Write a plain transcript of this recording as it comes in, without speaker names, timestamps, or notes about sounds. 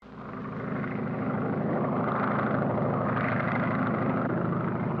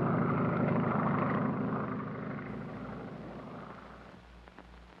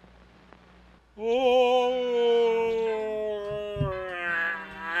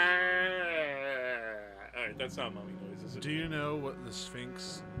That's not mummy noise, is it? Do you know what the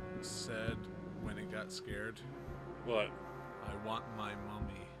Sphinx said when it got scared? What? I want my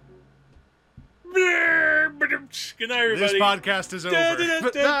mummy. Good night, everybody. This podcast is over.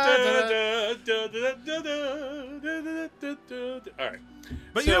 All right.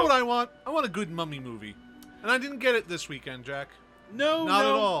 But you know what I want? I want a good mummy movie. And I didn't get it this weekend, Jack. No, Not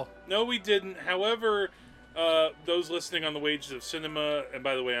at all. No, we didn't. However, those listening on the Wages of Cinema, and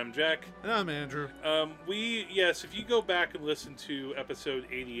by the way, I'm Jack. And I'm Andrew. If you go back and listen to episode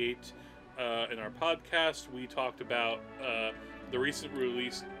 88 in our podcast, we talked about the recent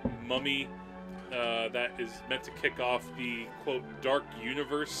released Mummy that is meant to kick off the, quote, dark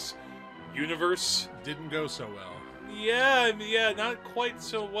universe. Didn't go so well. Yeah, not quite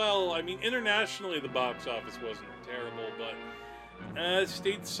so well. I mean, internationally, the box office wasn't terrible, but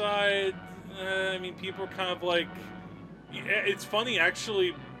stateside, people are kind of like... Yeah, it's funny,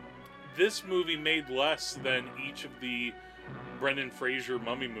 actually, this movie made less than each of the Brendan Fraser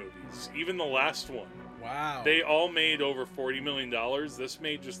Mummy movies. Even the last one. Wow. They all made over $40 million. This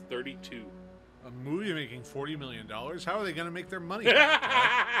made just $32. A movie making $40 million? How are they going to make their money?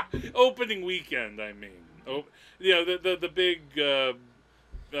 Opening weekend, I mean. The big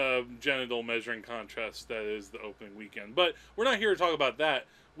genital measuring contest that is the opening weekend. But we're not here to talk about that.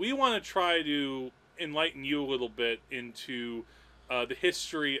 We want to try to enlighten you a little bit into the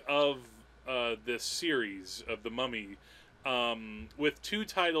history of this series of The Mummy, with two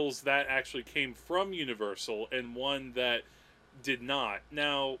titles that actually came from Universal and one that did not.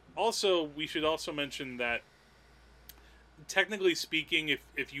 Now, also, we should also mention that, technically speaking,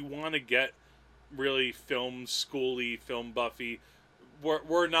 if you want to get really film schooly, film buffy,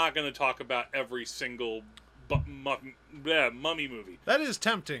 we're not going to talk about every single mummy movie. That is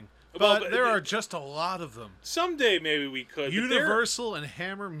tempting, but there are just a lot of them. Someday maybe we could. Universal and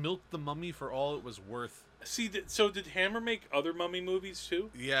Hammer milked The Mummy for all it was worth. See, so did Hammer make other mummy movies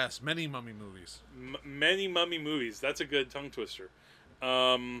too? Yes, many mummy movies. Many mummy movies. That's a good tongue twister.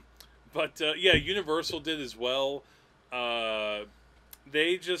 Universal did as well.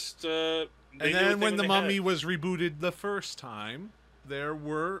 They just... and then when The Mummy was rebooted the first time, there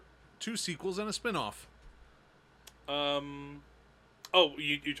were 2 sequels and a spin-off. You're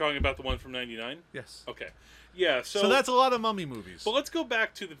talking about the one from 99? Yes. Okay. Yeah, so that's a lot of mummy movies. But let's go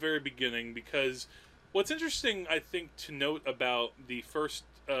back to the very beginning, because what's interesting, I think, to note about the first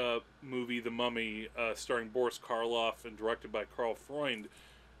movie, The Mummy, starring Boris Karloff and directed by Karl Freud,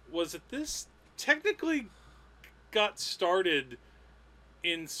 was that this technically got started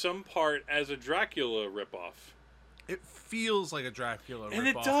in some part as a Dracula ripoff. It feels like a Dracula ripoff. And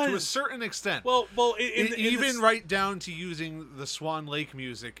it does. To a certain extent. Even right down to using the Swan Lake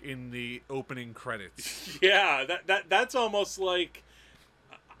music in the opening credits. Yeah, that's almost like,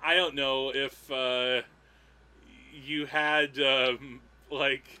 I don't know, if you had you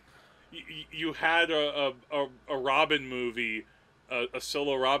had a Robin movie, a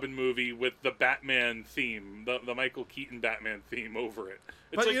solo Robin movie with the Batman theme, the Michael Keaton Batman theme over it.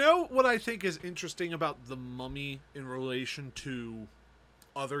 But you know what I think is interesting about The Mummy in relation to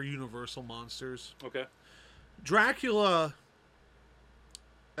other Universal monsters? Okay. Dracula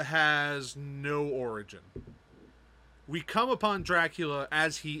has no origin. We come upon Dracula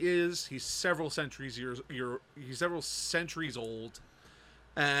as he is. He's several centuries old,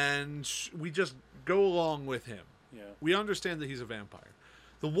 and we just go along with him. Yeah. We understand that he's a vampire.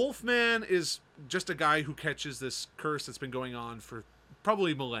 The Wolfman is just a guy who catches this curse that's been going on for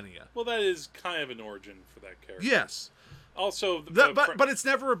probably millennia. Well, that is kind of an origin for that character. Yes. Also, but it's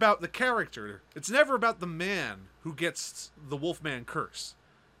never about the character. It's never about the man who gets the Wolfman curse.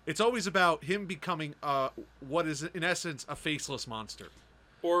 It's always about him becoming what is, in essence, a faceless monster.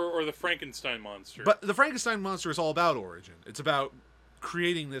 Or the Frankenstein monster. But the Frankenstein monster is all about origin. It's about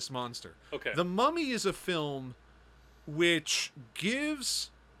creating this monster. Okay. The Mummy is a film which gives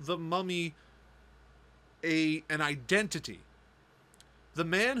the Mummy an identity. The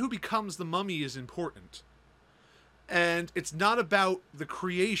man who becomes the Mummy is important. And it's not about the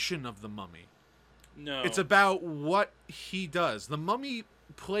creation of the Mummy. No. It's about what he does. The Mummy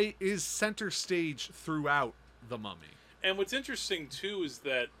is center stage throughout The Mummy. And what's interesting, too, is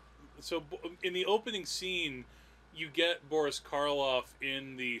that... So, in the opening scene, you get Boris Karloff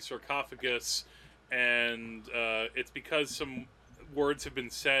in the sarcophagus, and it's because some words have been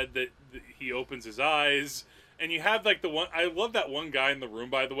said that he opens his eyes. And you have, like, the one... I love that one guy in the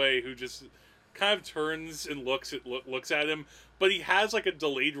room, by the way, who just kind of turns and looks at him. But he has, like, a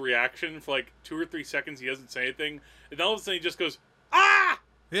delayed reaction for, like, 2 or 3 seconds. He doesn't say anything. And all of a sudden he just goes, "Ah!"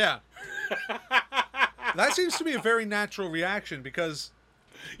 Yeah. That seems to be a very natural reaction, because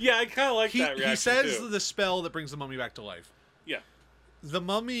Yeah, I kind of like that reaction, he says too. the spell that brings the mummy back to life. Yeah. The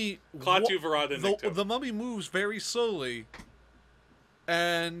mummy... Klaatu Varada Nikto. The mummy moves very slowly,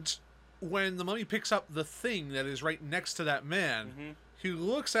 and when the mummy picks up the thing that is right next to that man, he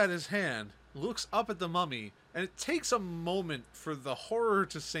looks at his hand, looks up at the mummy, and it takes a moment for the horror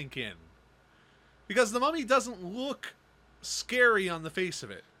to sink in. Because the mummy doesn't look scary on the face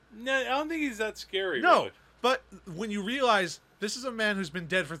of it. No, I don't think he's that scary. No, really. But when you realize this is a man who's been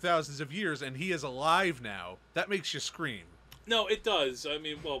dead for thousands of years and he is alive now, that makes you scream. No, it does. I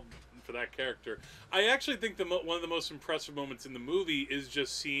mean, well, for that character. I actually think one of the most impressive moments in the movie is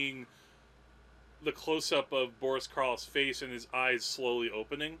just seeing the close-up of Boris Karloff's face and his eyes slowly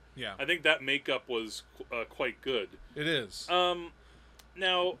opening. Yeah. I think that makeup was quite good. It is.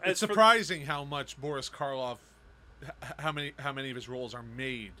 Now, it's surprising how much Boris Karloff, how many of his roles are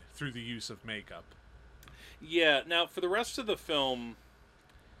made through the use of makeup. Yeah. Now, for the rest of the film,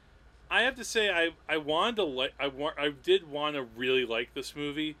 I have to say I wanted to I did want to really like this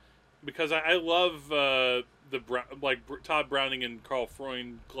movie because I love Todd Browning and Karl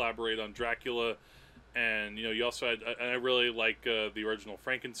Freud collaborate on Dracula, and you also had I really like the original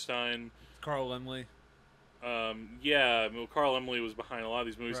Frankenstein. Carl Laemmle. Yeah, I mean, Carl Laemmle was behind a lot of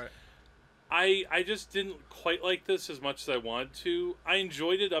these movies. Right. I just didn't quite like this as much as I wanted to. I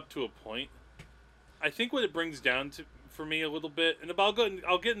enjoyed it up to a point. I think what it brings down to for me a little bit, and I'll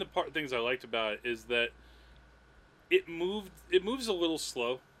get into things I liked about it, is that it moves a little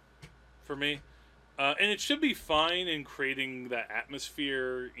slow for me, and it should be fine in creating that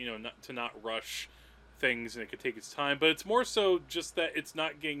atmosphere. Not rush things, and it could take its time. But it's more so just that it's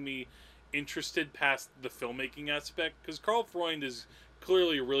not getting me interested past the filmmaking aspect, because Karl Freud is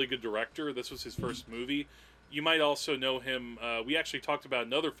clearly a really good director. This was his first movie. You might also know him. We actually talked about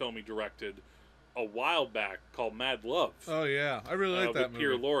another film he directed a while back called Mad Love. Oh yeah, I really like that with movie.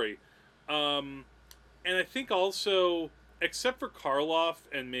 Pierre Lorre. And I think also, except for Karloff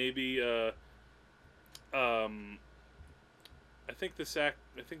and maybe I think that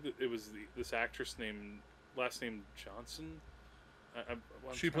it was this actress last name Johnson.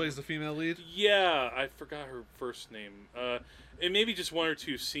 She plays the female lead? Yeah, I forgot her first name. And maybe just one or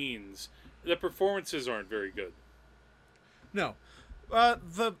two scenes. The performances aren't very good. No. I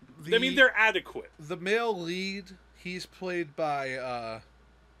mean, they're adequate. The male lead, he's played by...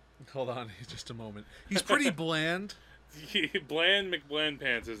 hold on just a moment. He's pretty bland. Bland McBland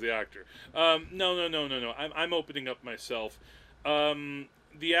Pants is the actor. No. I'm opening up myself.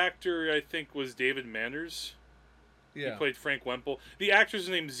 The actor, I think, was David Manners. Yeah. He played Frank Wemple. The actress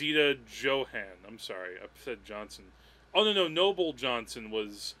named Zita Johann. I'm sorry, I said Johnson. Oh, no, Noble Johnson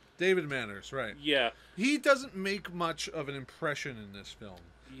was... David Manners, right. Yeah. He doesn't make much of an impression in this film.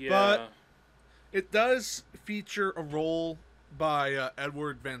 Yeah. But it does feature a role by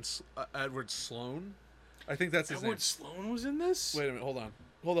Edward Sloan. I think that's his name. Edward Sloan was in this? Wait a minute, hold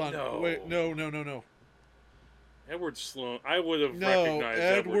on. No. Wait, no. Edward Sloan. I would have recognized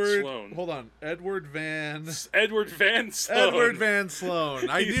Edward Sloan. Hold on. Edward Van Sloan. Edward Van Sloan.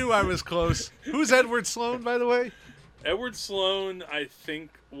 I knew I was close. Who's Edward Sloan, by the way? Edward Sloan, I think,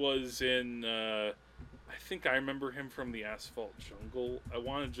 was in... I think I remember him from The Asphalt Jungle. I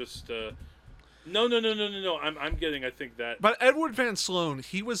want to just... No. I'm getting, I think, that... But Edward Van Sloan,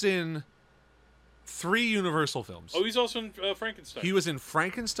 he was in 3 Universal films. Oh, he's also in Frankenstein. He was in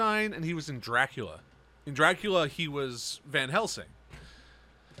Frankenstein, and he was in Dracula. In Dracula, he was Van Helsing.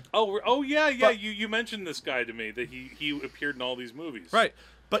 Oh yeah. But, you mentioned this guy to me, that he appeared in all these movies. Right.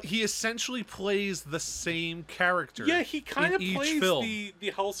 But he essentially plays the same character. Yeah, he kind of plays film.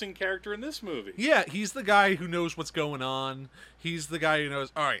 the Helsing character in this movie. Yeah, he's the guy who knows what's going on. He's the guy who knows,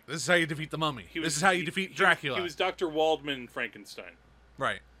 all right, this is how you defeat the mummy. This is how you defeat Dracula. He was Dr. Waldman in Frankenstein.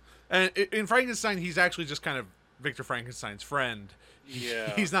 Right. And in Frankenstein, he's actually just kind of Victor Frankenstein's friend.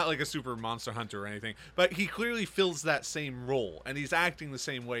 Yeah. He's not like a super monster hunter or anything. But he clearly fills that same role, and he's acting the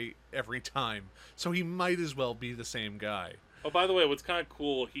same way every time. So he might as well be the same guy. Oh, by the way, what's kind of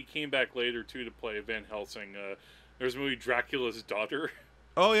cool, he came back later, too, to play Van Helsing. There's a movie, Dracula's Daughter.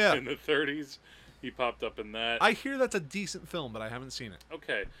 Oh, yeah. In the 30s. He popped up in that. I hear that's a decent film, but I haven't seen it.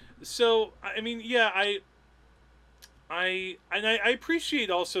 Okay. So, I mean, yeah, I appreciate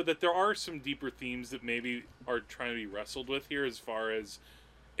also that there are some deeper themes that maybe are trying to be wrestled with here as far as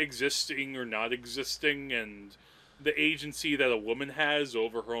existing or not existing and the agency that a woman has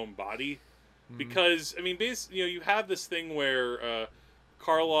over her own body. Because, I mean, you have this thing where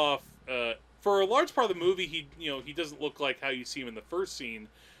Karloff, for a large part of the movie, he doesn't look like how you see him in the first scene.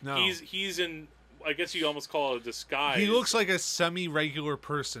 No. He's in I guess you almost call it a disguise. He looks like a semi-regular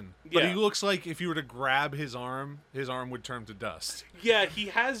person, but Yeah. he looks like if you were to grab his arm would turn to dust. Yeah, he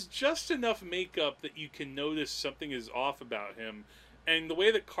has just enough makeup that you can notice something is off about him. And the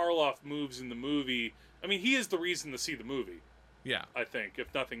way that Karloff moves in the movie, I mean, he is the reason to see the movie, Yeah. I think,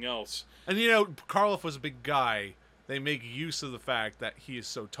 if nothing else. And Karloff was a big guy. They make use of the fact that he is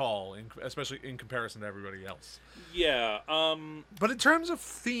so tall, especially in comparison to everybody else. Yeah. But in terms of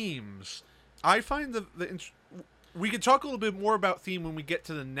themes, I find we could talk a little bit more about theme when we get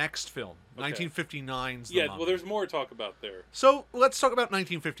to the next film, Okay. 1959's The Yeah, Mummy. well, there's more to talk about there. So let's talk about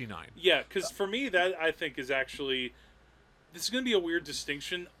 1959. Yeah, because for me, that I think is actually... This is going to be a weird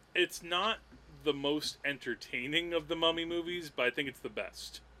distinction. It's not the most entertaining of the Mummy movies, but I think it's the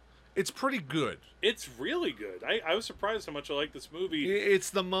best. It's pretty good. It's really good. I was surprised how much I like this movie. It's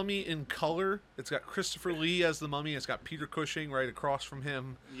The Mummy in color. It's got Christopher Lee as the Mummy. It's got Peter Cushing right across from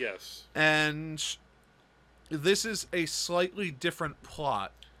him. Yes. And this is a slightly different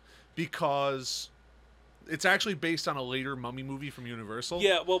plot because it's actually based on a later Mummy movie from Universal.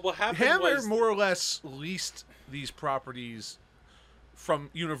 Yeah, well, what happened Hammer was... more or less leased these properties from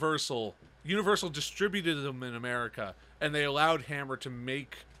Universal. Universal distributed them in America, and they allowed Hammer to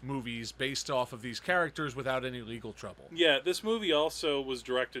make movies based off of these characters without any legal trouble. Yeah, this movie also was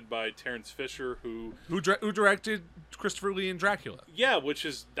directed by Terence Fisher, who directed Christopher Lee and Dracula. Yeah, which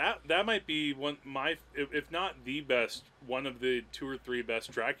is that might be if not the best, one of the 2 or 3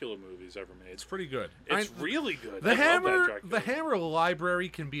 best Dracula movies ever made. It's pretty good. It's really good. The I love that Hammer, Dracula. the Hammer library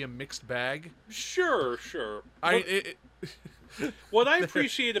can be a mixed bag. Sure. What I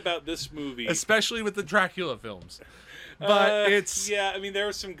appreciate about this movie, especially with the Dracula films, but I mean, there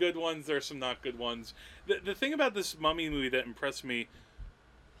are some good ones, there are some not good ones. The thing about this Mummy movie that impressed me,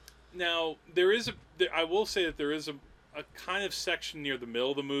 now I will say that there is a kind of section near the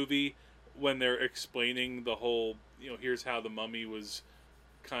middle of the movie when they're explaining the whole, here's how the Mummy was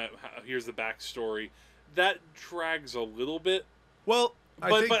here's the backstory. That drags a little bit. Well,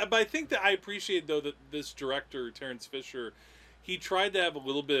 But I think that I appreciate, though, that this director, Terence Fisher, he tried to have a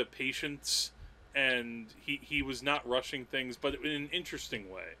little bit of patience, and he was not rushing things, but in an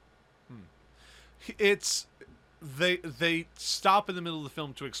interesting way. They stop in the middle of the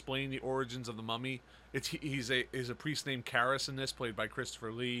film to explain the origins of the Mummy. He's a priest named Karras in this, played by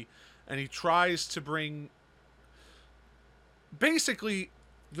Christopher Lee, and he tries to bring... Basically,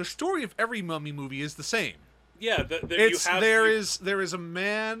 the story of every Mummy movie is the same. Yeah, there is a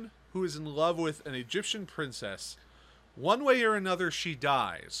man who is in love with an Egyptian princess. One way or another, she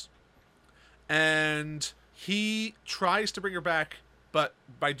dies, and he tries to bring her back, but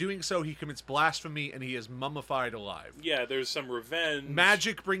by doing so, he commits blasphemy, and he is mummified alive. Yeah, there's some revenge.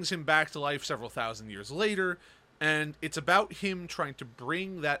 Magic brings him back to life several thousand years later, and it's about him trying to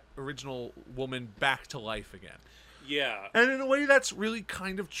bring that original woman back to life again. Yeah, and in a way, that's really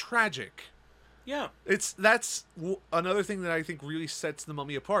kind of tragic. Yeah, that's another thing that I think really sets the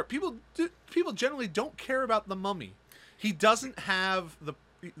Mummy apart. People generally don't care about the Mummy. He doesn't have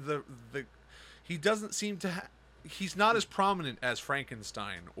he doesn't seem to he's not as prominent as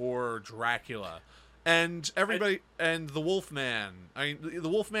Frankenstein or Dracula, and and the Wolfman. I mean, the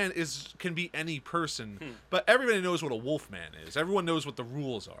Wolfman can be any person, but everybody knows what a Wolfman is. Everyone knows what the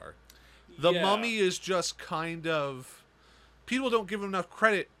rules are. The Mummy is just kind of, people don't give him enough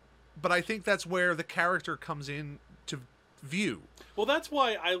credit. But I think that's where the character comes in to view. Well, that's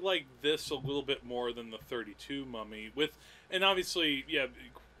why I like this a little bit more than the 32 Mummy. And obviously, yeah,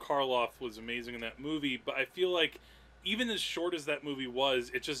 Karloff was amazing in that movie, but I feel like even as short as that movie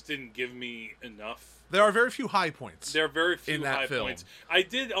was, it just didn't give me enough. There are very few high points. There are very few in that high film. points. I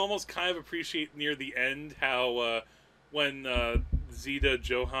did almost kind of appreciate near the end how when Zita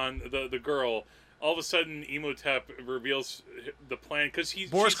Johann, the girl... All of a sudden, Imhotep reveals the plan because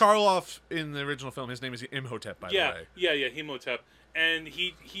Boris Karloff in the original film. His name is Imhotep, by the way. Yeah, Imhotep, and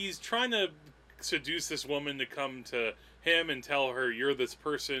he's trying to seduce this woman to come to him and tell her, "You're this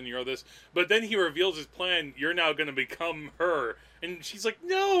person, you're this." But then he reveals his plan. You're now going to become her, and she's like,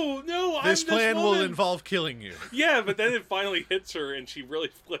 "No, this plan will involve killing you." Yeah, but then it finally hits her, and she really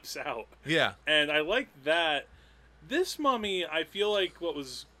flips out. Yeah, and I like that. This Mummy, I feel like what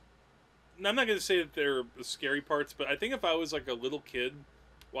was. I'm not going to say that they're the scary parts, but I think if I was like a little kid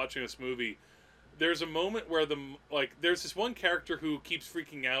watching this movie, there's a moment where there's this one character who keeps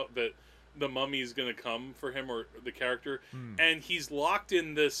freaking out that the mummy is going to come for him, or the character, and he's locked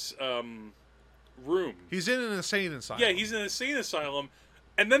in this room. He's in an insane asylum. Yeah, he's in an insane asylum,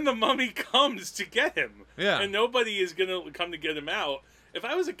 and then the mummy comes to get him. Yeah. And nobody is going to come to get him out. If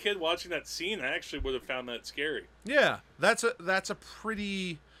I was a kid watching that scene, I actually would have found that scary. Yeah, that's a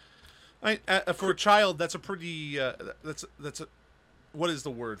pretty... For a child, that's a pretty that's a what is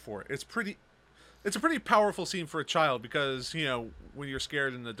the word for it? It's a pretty powerful scene for a child because, when you're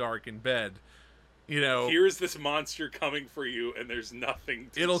scared in the dark in bed, here's this monster coming for you, and there's nothing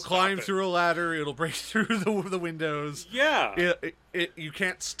to it'll stop climb it. through a ladder, it'll break through the windows. Yeah. You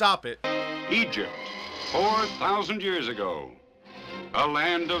can't stop it. Egypt, 4,000 years ago. A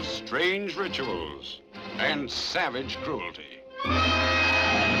land of strange rituals and savage cruelty.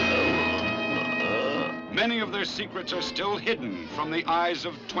 Many of their secrets are still hidden from the eyes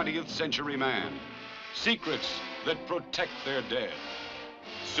of 20th century man. Secrets that protect their dead.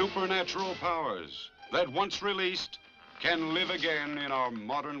 Supernatural powers that once released can live again in our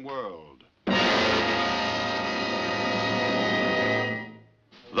modern world.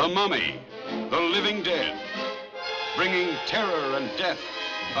 The Mummy, the living dead, bringing terror and death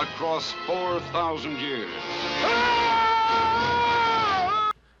across 4,000 years.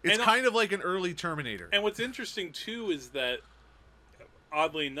 It's kind of like an early Terminator. And what's interesting, too, is that,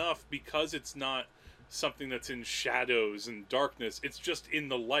 oddly enough, because it's not something that's in shadows and darkness, it's just in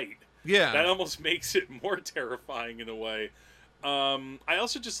the light. Yeah. That almost makes it more terrifying in a way. I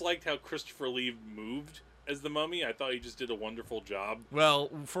also just liked how Christopher Lee moved as the Mummy. I thought he just did a wonderful job. Well,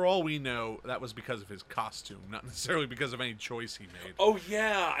 for all we know, that was because of his costume, not necessarily because of any choice he made. Oh,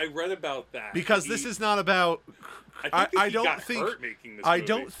 yeah, I read about that. Because this is not about... I don't think hurt making this movie.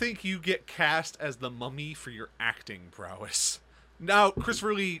 don't think you get cast as the Mummy for your acting prowess. Now,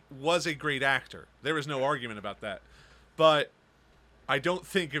 Christopher Lee was a great actor. There was no argument about that. But I don't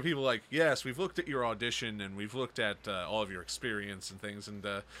think if people like, yes, we've looked at your audition and we've looked at all of your experience and things, and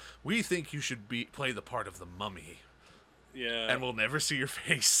we think you should play the part of the Mummy. Yeah. And we'll never see your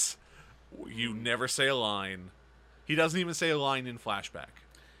face. You never say a line. He doesn't even say a line in flashback.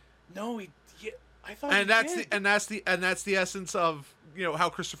 No, I thought and he did. that's the essence of how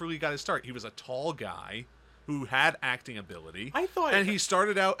Christopher Lee got his start. He was a tall guy who had acting ability. And he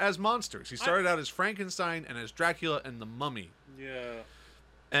started out as monsters. He started out as Frankenstein and as Dracula and the Mummy. Yeah.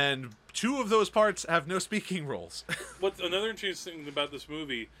 And two of those parts have no speaking roles. What's another interesting thing about this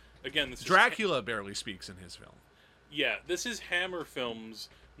movie? Again, Dracula barely speaks in his film. Yeah, this is Hammer Films,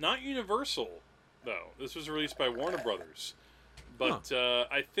 not Universal, though. This was released by Warner Brothers, but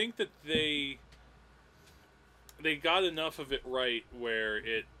I think that they got enough of it right where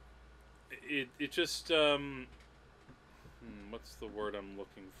it just what's the word I'm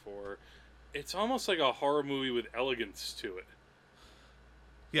looking for? It's almost like a horror movie with elegance to it.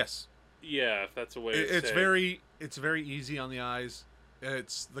 Yes. Yeah, if that's a way to say it. It's very easy on the eyes.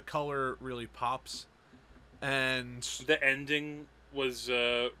 The color really pops, and the ending was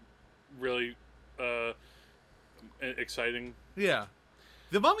really exciting. Yeah,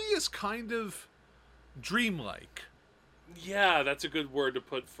 the Mummy is kind of dreamlike. Yeah, that's a good word to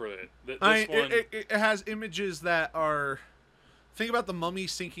put for it. It has images that are. Think about the Mummy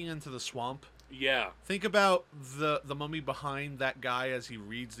sinking into the swamp. Yeah. Think about the Mummy behind that guy as he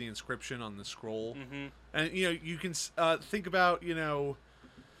reads the inscription on the scroll. Mm-hmm. And, you can think about, the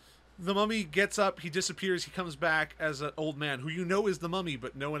Mummy gets up, he disappears, he comes back as an old man, who is the Mummy,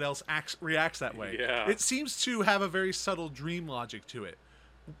 but no one else reacts that way. Yeah. It seems to have a very subtle dream logic to it.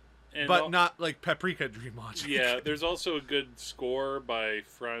 But not like Paprika dream logic. Yeah, there's also a good score by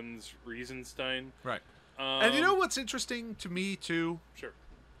Franz Riesenstein. Right. And what's interesting to me, too? Sure.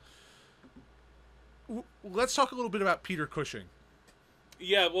 Let's talk a little bit about Peter Cushing.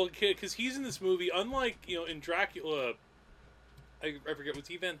 Yeah, well, because he's in this movie, unlike, in Dracula, I forget, was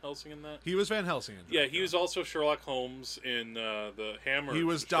he Van Helsing in that? He was Van Helsing in Dracula. Yeah, he was also Sherlock Holmes in the Hammer. He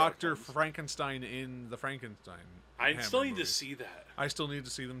was Dr. Frankenstein in the Frankenstein. I still need to see that. I still need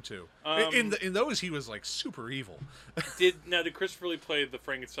to see them, too. In those, he was, super evil. Did Christopher Lee play the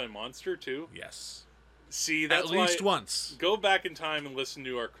Frankenstein monster, too? Yes. See, that's at least once. Go back in time and listen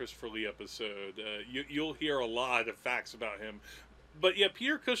to our Christopher Lee episode. You'll hear a lot of facts about him. But yeah,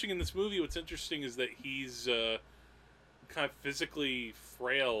 Peter Cushing in this movie, what's interesting is that he's kind of physically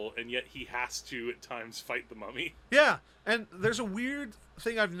frail, and yet he has to at times fight the Mummy. Yeah, and there's a weird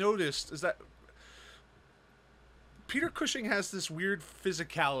thing I've noticed is that Peter Cushing has this weird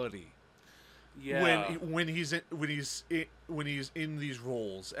physicality. Yeah. When he's in these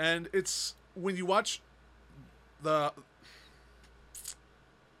roles, and it's when you watch the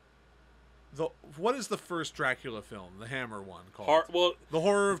what is the first Dracula film, the Hammer one called? The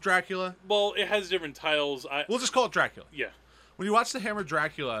Horror of Dracula. Well, it has different titles. We'll just call it Dracula. Yeah. When you watch the Hammer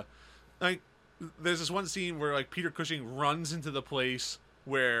Dracula, there's this one scene where Peter Cushing runs into the place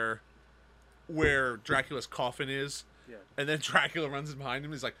where Dracula's coffin is, Yeah. And then Dracula runs in behind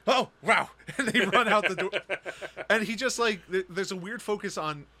him. He's like, "Oh, wow!" And they run out the door. And he just like there's a weird focus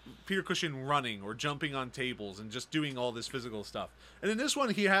on Peter Cushing running or jumping on tables and just doing all this physical stuff. And in this one,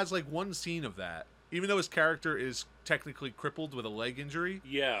 he has like one scene of that, even though his character is technically crippled with a leg injury.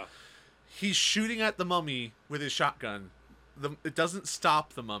 Yeah. He's shooting at the mummy with his shotgun. It doesn't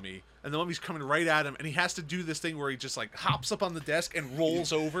stop the mummy, and the mummy's coming right at him, and he has to do this thing where he just like hops up on the desk and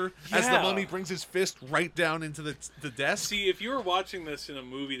rolls over as the mummy brings his fist right down into the desk. See, if you were watching this in a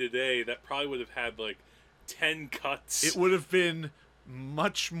movie today, that probably would have had like 10 cuts. It would have been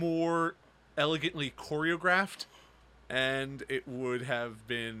much more elegantly choreographed, and it would have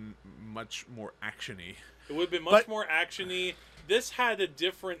been much more actiony. It would have been much more actiony. This had a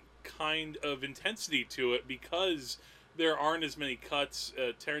different kind of intensity to it because there aren't as many cuts.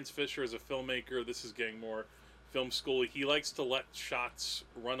 Terence Fisher is a filmmaker. This is getting more film school. He likes to let shots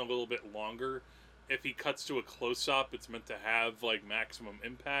run a little bit longer. If he cuts to a close-up, it's meant to have like maximum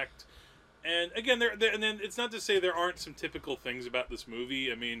impact. And again, and then it's not to say there aren't some typical things about this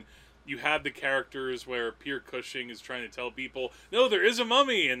movie. I mean, you have the characters where Peter Cushing is trying to tell people, no, there is a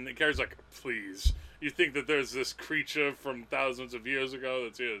mummy, and the character's like, please, you think that there's this creature from thousands of years ago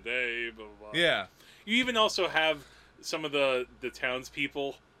that's here today, blah, blah, blah. Yeah. You even also have some of the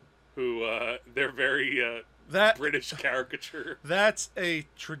townspeople who, they're very British caricature. That's a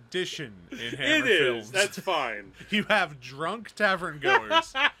tradition in Hammer It films. is. That's fine. You have drunk tavern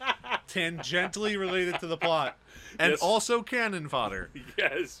goers, tangentially related to the plot, and also cannon fodder.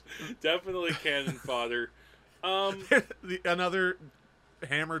 Yes, definitely cannon fodder. Another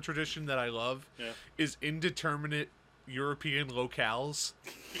Hammer tradition that I love is indeterminate European locales.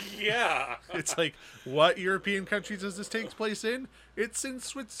 Yeah. It's like, what European country does this take place in? It's in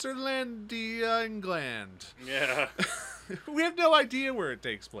Switzerland, England. Yeah. We have no idea where it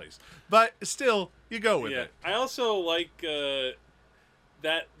takes place. But still, you go with it. I also like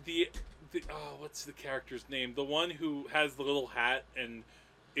that what's the character's name? The one who has the little hat and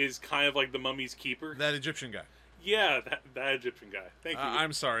is kind of like the mummy's keeper. That Egyptian guy. Yeah, that Egyptian guy. Thank you.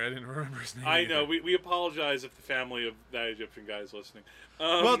 I'm sorry, I didn't remember his name. I know. We apologize if the family of that Egyptian guy is listening.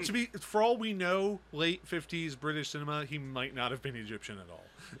 Well, for all we know, late 50s British cinema, he might not have been Egyptian at all.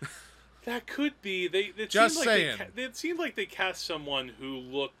 That could be. It seemed like they cast someone who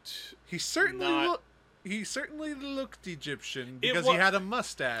looked. He certainly looked Egyptian because he had a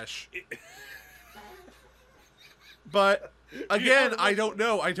mustache. But again, I don't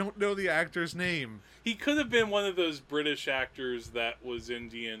know. I don't know the actor's name. He could have been one of those British actors that was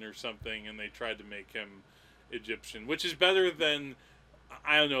Indian or something, and they tried to make him Egyptian, which is better than,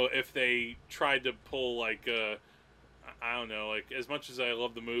 I don't know, if they tried to pull like I don't know, like as much as I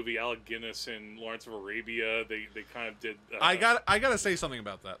love the movie Alec Guinness and Lawrence of Arabia, they kind of did. I gotta say something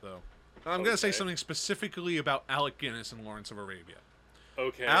about that though. I'm gonna say something specifically about Alec Guinness and Lawrence of Arabia.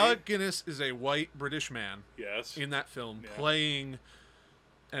 Okay. Alec Guinness is a white British man. Yes. In that film, playing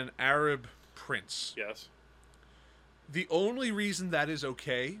an Arab prince. Yes. The only reason that is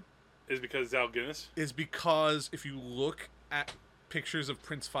okay is because it's Alec Guinness. Is because if you look at pictures of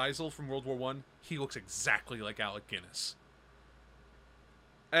Prince Faisal from World War I, he looks exactly like Alec Guinness.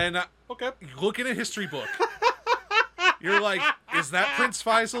 And okay, look in a history book. You're like, is that Prince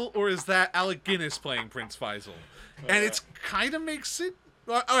Faisal or is that Alec Guinness playing Prince Faisal? And it's kind of makes it.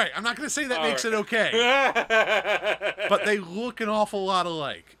 All right, I'm not going to say that makes it okay. But they look an awful lot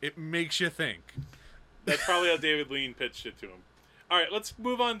alike. It makes you think. That's probably how David Lean pitched it to him. All right, let's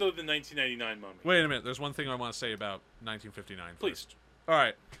move on to the 1999 Mummy. Wait a minute. There's one thing I want to say about 1959 first. Please. All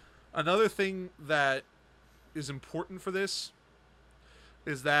right. Another thing that is important for this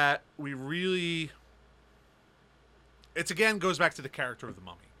is that we really... It again goes back to the character of the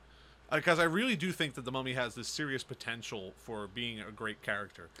mummy. Because I really do think that the mummy has this serious potential for being a great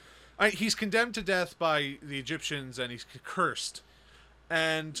character. He's condemned to death by the Egyptians and he's cursed.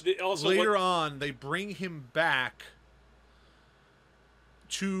 And later on, they bring him back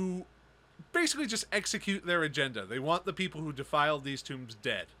to basically just execute their agenda. They want the people who defiled these tombs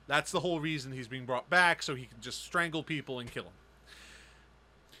dead. That's the whole reason he's being brought back, so he can just strangle people and kill them.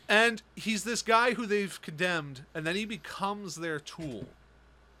 And he's this guy who they've condemned, and then he becomes their tool.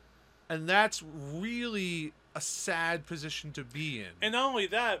 And that's really a sad position to be in. And not only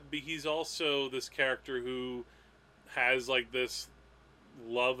that, but he's also this character who has like this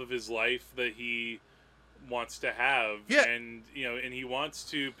love of his life that he wants to have, and and he wants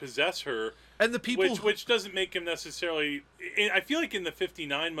to possess her, and the people which doesn't make him necessarily. I feel like in the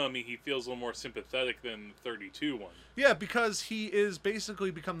 59 Mummy he feels a little more sympathetic than the 32 one. Yeah, because he is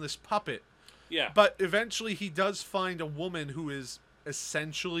basically become this puppet. Yeah, but eventually he does find a woman who is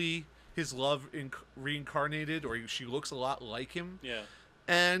essentially his love reincarnated, or she looks a lot like him. Yeah.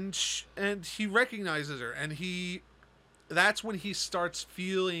 And he recognizes her, and that's when he starts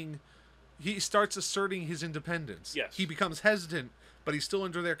asserting his independence. Yes. He becomes hesitant, but he's still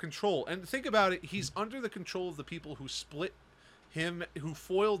under their control. And think about it, he's under the control of the people who split him, who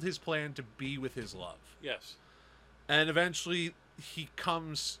foiled his plan to be with his love. Yes. And eventually he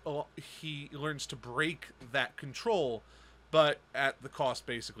learns to break that control, but at the cost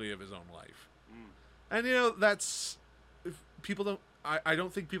basically of his own life. And that's, if people don't, I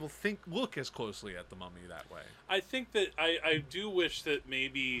don't think people look as closely at the Mummy that way. I think that I do wish that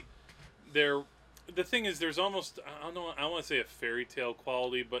maybe the thing is, there's almost, I don't know, I want to say a fairy tale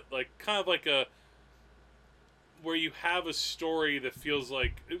quality, but like kind of like where you have a story that feels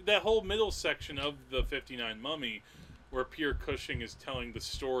like that whole middle section of the 59 Mummy, where Pierre Cushing is telling the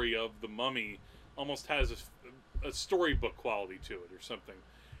story of the Mummy, almost has a storybook quality to it or something.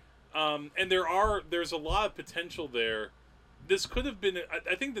 And there's a lot of potential there. This could have been,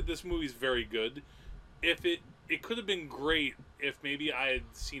 I think that this movie's very good. If it could have been great if maybe I had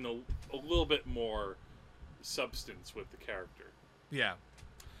seen a little bit more substance with the character. Yeah.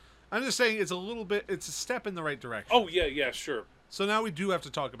 I'm just saying it's a step in the right direction. Oh, yeah, sure. So now we do have to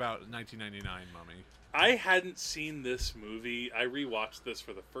talk about 1999 Mummy. I hadn't seen this movie. I rewatched this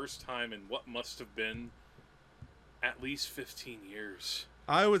for the first time in what must have been at least 15 years.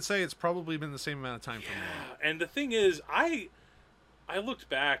 I would say it's probably been the same amount of time for me. And the thing is, I looked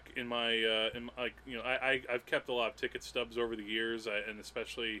back in my I've kept a lot of ticket stubs over the years, and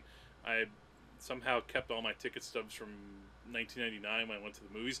especially I somehow kept all my ticket stubs from 1999 when I went to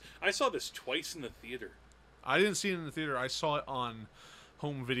the movies. I saw this twice in the theater. I didn't see it in the theater. I saw it on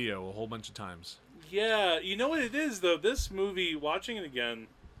home video a whole bunch of times. Yeah, you know what it is though. This movie, watching it again,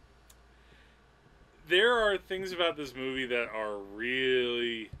 there are things about this movie that are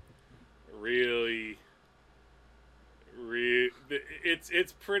really, really,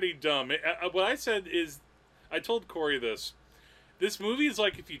 it's pretty dumb. What I said is, I told Corey this. This movie is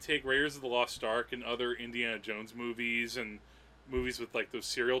like if you take Raiders of the Lost Ark and other Indiana Jones movies and movies with like those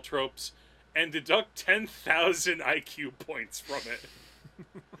serial tropes and deduct 10,000 IQ points from it.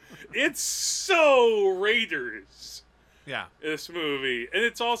 It's so Raiders. Yeah. This movie. And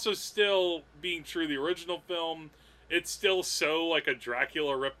it's also still being true to the original film. It's still so like a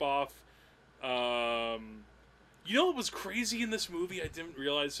Dracula ripoff. You know what was crazy in this movie I didn't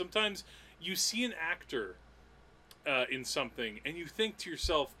realize? Sometimes you see an actor in something and you think to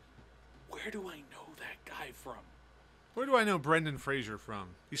yourself, where do I know that guy from? Where do I know Brendan Fraser from?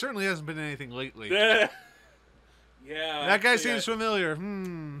 He certainly hasn't been in anything lately. Yeah. That guy seems familiar.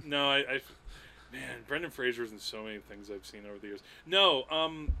 No, man, Brendan Fraser's in so many things I've seen over the years. No,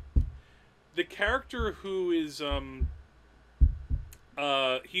 the character who is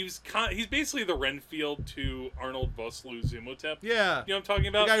he's basically the Renfield to Arnold Vosloo's Imhotep. Yeah. You know what I'm talking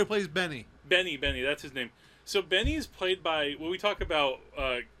about? The guy who plays Benny. Benny, that's his name. So Benny is played by, when we talk about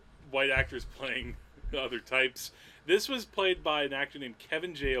white actors playing other types, this was played by an actor named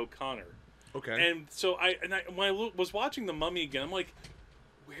Kevin J. O'Connor. Okay. And so when I was watching the Mummy again, I'm like,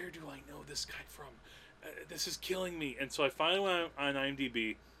 where do I know this guy from? This is killing me. And so I finally went on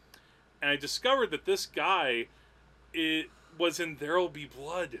IMDb, and I discovered that this guy was in There'll Be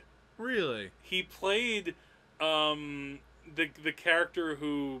Blood. Really? He played the character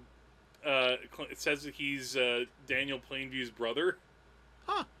who says that he's Daniel Plainview's brother.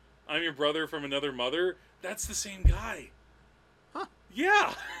 Huh. I'm your brother from another mother. That's the same guy. Huh.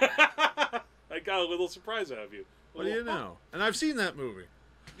 Yeah. I got a little surprise out of you. What do you know? And I've seen that movie.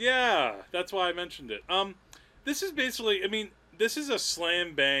 Yeah, that's why I mentioned it. This is basically, this is a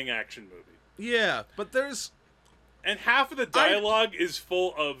slam bang action movie. Yeah, but there's... And half of the dialogue is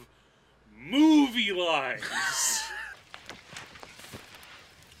full of movie lines.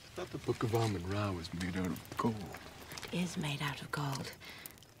 I thought the Book of Amun-Ra was made out of gold. It is made out of gold.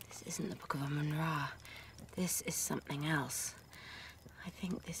 This isn't the Book of Amun-Ra. This is something else. I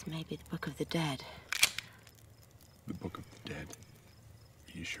think this may be the Book of the Dead. The Book of the Dead?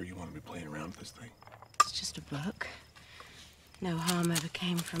 Are you sure you want to be playing around with this thing? It's just a book. No harm ever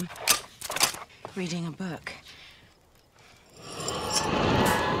came from reading a book.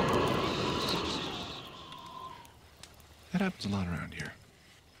 That happens a lot around here.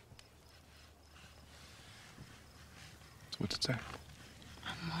 So what's it say?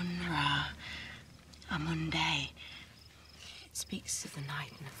 Amun-Ra. Amun-Day. It speaks of the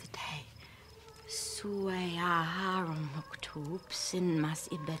night and of the day. Sueyaharum Oktub sin mas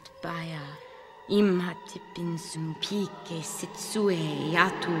ibet baya. Imhotep sumpike sitsue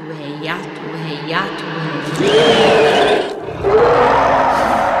yatue.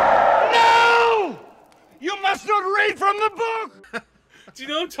 from the book. Do you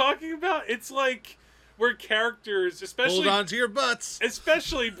know what I'm talking about? It's like where characters, especially Hold on to your butts.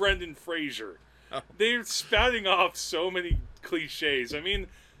 especially Brendan Fraser, they're spouting off so many cliches. I mean,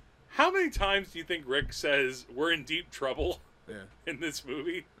 how many times do you think Rick says we're in deep trouble in this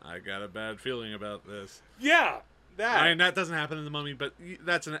movie? I got a bad feeling about this. Yeah, that. I mean, that doesn't happen in the Mummy, but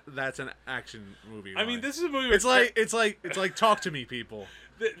that's an action movie. I mean, this is a movie. It's like Talk to Me, people.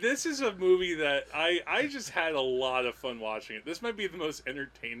 This is a movie that I just had a lot of fun watching it. This might be the most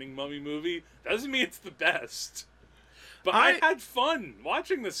entertaining Mummy movie. Doesn't mean it's the best, but I had fun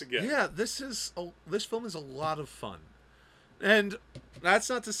watching this again. Yeah, this film is a lot of fun, and that's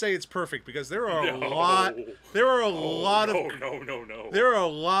not to say it's perfect because there are a lot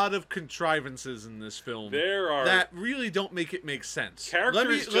of contrivances in this film. There are that really don't make it make sense.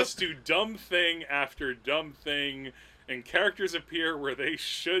 Characters just do dumb thing after dumb thing. And characters appear where they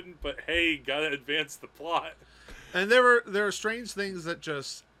shouldn't, but hey, gotta advance the plot. And there are strange things that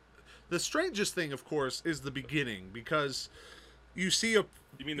just... The strangest thing, of course, is the beginning, because you see a...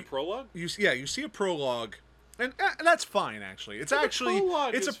 You mean the prologue? You see a prologue, and that's fine, actually. It's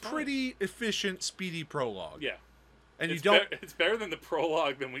a pretty efficient, speedy prologue. Yeah. And it's better than the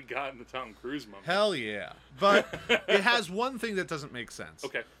prologue than we got in the Tom Cruise Mummy. Hell yeah. But it has one thing that doesn't make sense.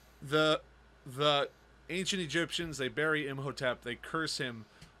 Okay. The ancient Egyptians, they bury Imhotep, they curse him,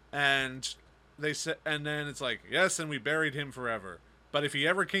 and then it's like, yes, and we buried him forever. But if he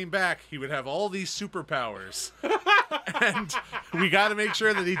ever came back, he would have all these superpowers. And we got to make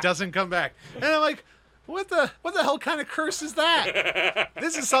sure that he doesn't come back. And I'm like, what the hell kind of curse is that?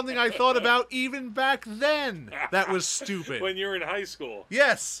 This is something I thought about even back then. That was stupid. When you were in high school.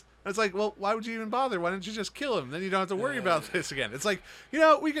 Yes. It's like, well, why would you even bother? Why don't you just kill him? Then you don't have to worry about this again. It's like,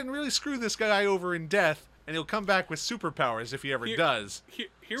 we can really screw this guy over in death, and he'll come back with superpowers if he ever does.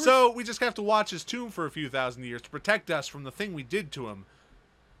 So we just have to watch his tomb for a few thousand years to protect us from the thing we did to him.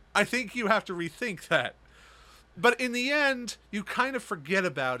 I think you have to rethink that. But in the end, you kind of forget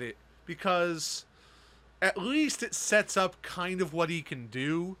about it, because at least it sets up kind of what he can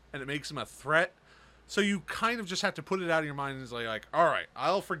do, and it makes him a threat. So you kind of just have to put it out of your mind and it's like, all right,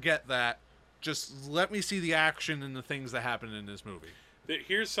 I'll forget that. Just let me see the action and the things that happen in this movie.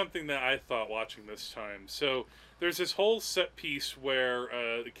 Here's something that I thought watching this time. So there's this whole set piece where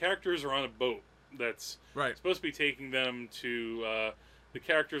the characters are on a boat that's supposed to be taking them to... the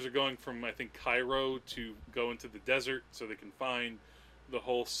characters are going from, I think, Cairo to go into the desert so they can find the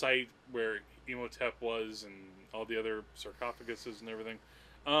whole site where Imhotep was and all the other sarcophaguses and everything.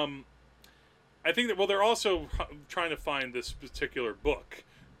 I think that, they're also trying to find this particular book,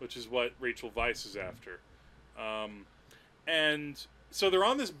 which is what Rachel Weisz is after. And so they're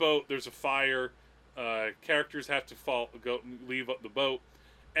on this boat, there's a fire, characters have to leave the boat,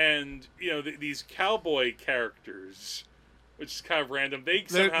 and, these cowboy characters, which is kind of random,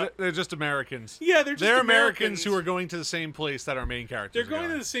 they're just Americans. Yeah, they're Americans who are going to the same place that our main characters They're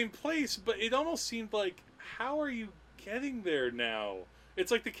going to the same place, but it almost seemed like, how are you getting there now? It's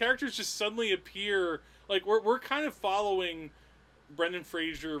like the characters just suddenly appear. Like we're kind of following Brendan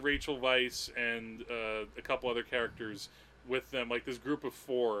Fraser, Rachel Weisz, and a couple other characters with them, like this group of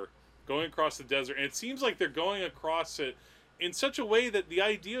 4 going across the desert. And it seems like they're going across it in such a way that the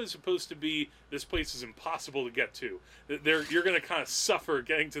idea is supposed to be this place is impossible to get to. You're going to kind of suffer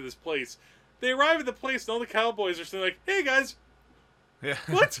getting to this place. They arrive at the place, and all the cowboys are saying like, "Hey guys,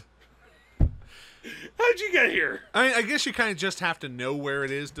 what? How'd you get here?" I mean, I guess you kind of just have to know where it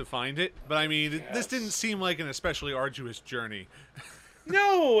is to find it. But I mean, this didn't seem like an especially arduous journey.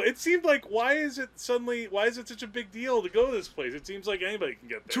 No, it seemed like, why is it such a big deal to go to this place? It seems like anybody can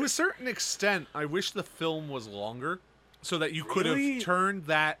get there. To a certain extent, I wish the film was longer so that you could have turned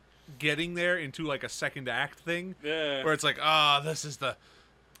that getting there into like a second act thing. Yeah. Where it's like, this is the...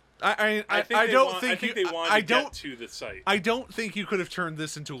 I think they wanted to get to the site. I don't think you could have turned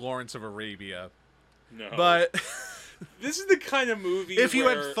this into Lawrence of Arabia. No. But this is the kind of movie if you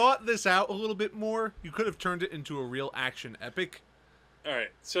had thought this out a little bit more, you could have turned it into a real action epic. All right.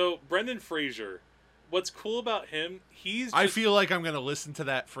 So, Brendan Fraser, what's cool about him, I feel like I'm going to listen to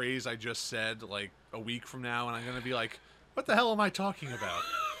that phrase I just said like a week from now, and I'm going to be like, what the hell am I talking about?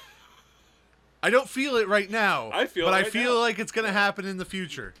 I don't feel it right now. I feel like it's going to happen in the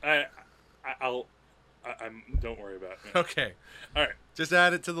future. Don't worry about it. Okay. All right. Just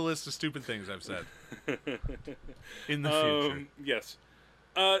add it to the list of stupid things I've said. In the future. Yes.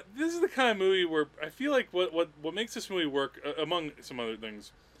 This is the kind of movie where I feel like what makes this movie work, among some other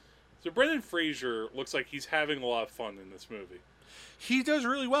things, so Brendan Fraser looks like he's having a lot of fun in this movie. He does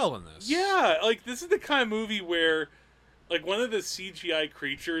really well in this. Yeah, like this is the kind of movie where Like, one of the CGI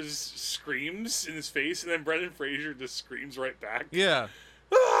creatures screams in his face, and then Brendan Fraser just screams right back. Yeah.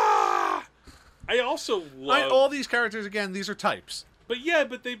 Ah! I also love... all these characters, again, these are types. But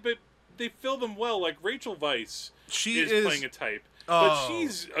they fill them well. Like, Rachel Weisz is playing a type. But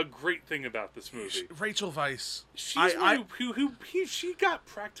she's a great thing about this movie. Rachel Weisz. She's she got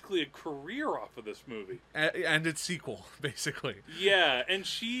practically a career off of this movie. And its sequel, basically. Yeah, and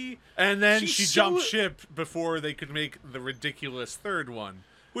she... And then she jumped ship before they could make the ridiculous third one,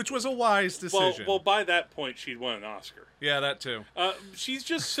 which was a wise decision. Well, by that point, she'd won an Oscar. Yeah, that too. She's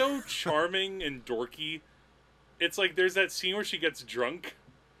just so charming and dorky. It's like there's that scene where she gets drunk.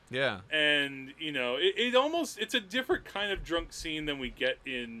 Yeah. And, you know, it's a different kind of drunk scene than we get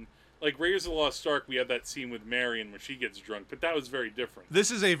in, like, Raiders of the Lost Ark. We have that scene with Marion where she gets drunk, but that was very different.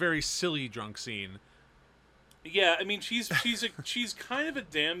 This is a very silly drunk scene. Yeah, I mean, she's kind of a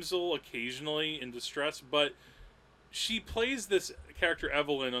damsel occasionally in distress, but she plays this character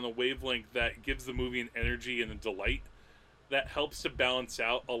Evelyn on a wavelength that gives the movie an energy and a delight that helps to balance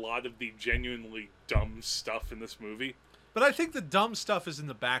out a lot of the genuinely dumb stuff in this movie. But I think the dumb stuff is in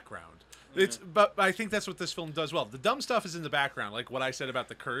the background. But I think that's what this film does well. The dumb stuff is in the background, like what I said about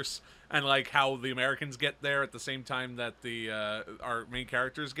the curse, and like how the Americans get there at the same time that our main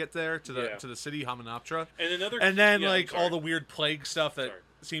characters get there to the city Hamunaptra. And then all the weird plague stuff that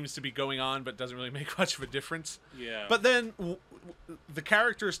seems to be going on, but doesn't really make much of a difference. Yeah. But then the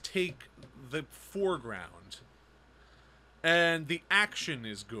characters take the foreground, and the action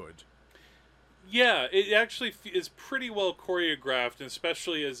is good. Yeah, it actually is pretty well choreographed, and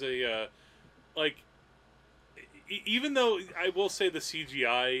especially as a, even though I will say the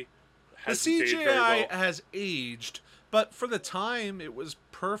CGI has has aged, but for the time it was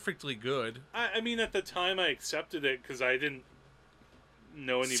perfectly good. I mean, at the time I accepted it because I didn't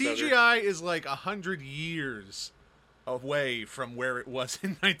know any better. CGI is like 100 years away from where it was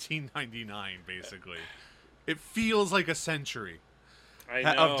in 1999, basically. It feels like a century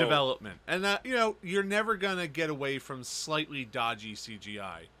of development. And you're never going to get away from slightly dodgy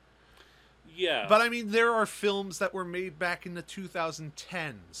CGI. Yeah. But I mean, there are films that were made back in the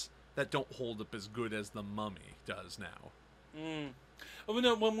 2010s that don't hold up as good as The Mummy does now. Well,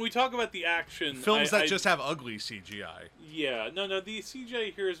 no, when we talk about the action... Films that just have ugly CGI. Yeah. No, the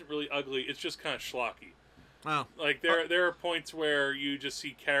CGI here isn't really ugly. It's just kind of schlocky. Oh. Like, there are points where you just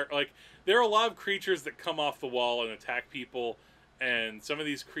see... there are a lot of creatures that come off the wall and attack people... And some of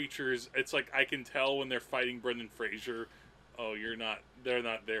these creatures, it's like I can tell when they're fighting Brendan Fraser, they're not there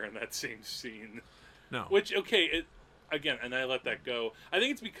in that same scene. No. Which, okay, again, and I let that go. I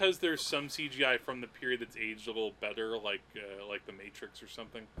think it's because there's some CGI from the period that's aged a little better, like The Matrix or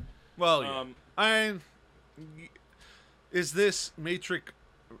something. Well, yeah. Is this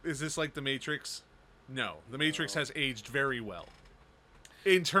like The Matrix? No. The Matrix has aged very well.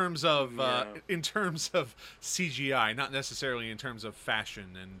 In terms of CGI, not necessarily in terms of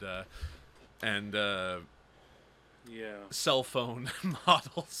fashion and cell phone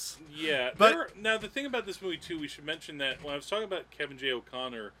models. Yeah, but now the thing about this movie too, we should mention that when I was talking about Kevin J.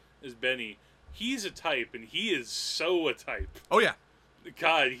 O'Connor as Benny, he's a type, and he is so a type. Oh yeah,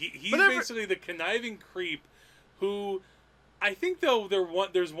 God, he's basically the conniving creep who, I think though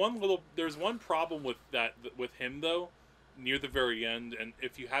there's one problem with him though. Near the very end, and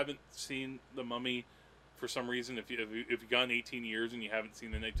if you haven't seen The Mummy for some reason, if you've gone 18 years and you haven't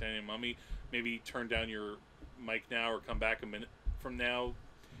seen The Nighttime Mummy, maybe turn down your mic now or come back a minute from now.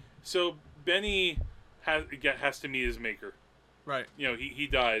 So Benny has to meet his maker. Right. He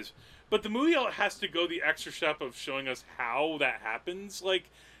dies. But the movie has to go the extra step of showing us how that happens. Like,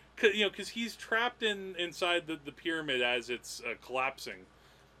 because he's trapped inside the pyramid as it's collapsing.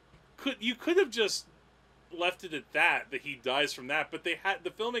 You could have just left it at that he dies from that, but the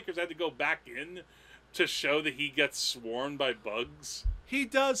filmmakers had to go back in to show that he gets swarmed by bugs. He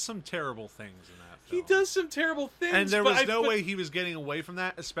does some terrible things in that film. He does some terrible things, and there was no way he was getting away from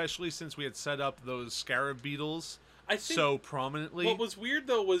that, especially since we had set up those scarab beetles so prominently. What was weird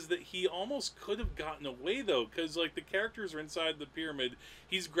though was that he almost could have gotten away though, because like the characters are inside the pyramid,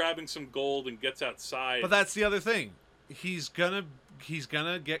 he's grabbing some gold and gets outside. But that's the other thing. He's gonna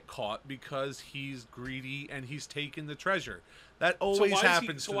get caught because he's greedy and he's taken the treasure. That always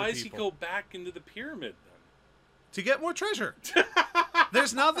happens to the people. So why does he go back into the pyramid then? To get more treasure.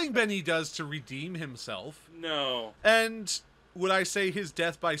 There's nothing Benny does to redeem himself. No. And would I say his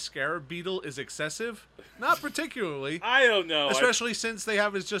death by scarab beetle is excessive? Not particularly. I don't know. Especially since they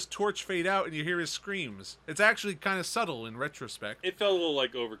have his just torch fade out and you hear his screams. It's actually kind of subtle in retrospect. It felt a little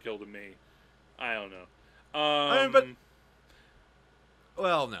like overkill to me. I don't know.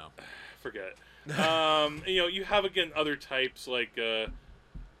 Well, no. Forget. You have again other types like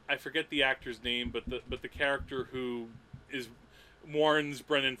I forget the actor's name, but the character who warns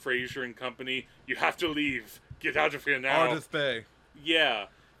Brendan Fraser and company, you have to leave, get out of here now. Ardith Bay. Yeah,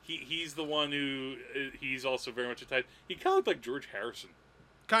 he's the one who he's also very much a type. He kind of looked like George Harrison.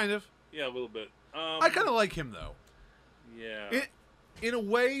 Kind of. Yeah, a little bit. I kind of like him though. Yeah. In a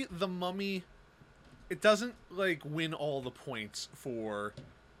way, the Mummy, it doesn't win all the points for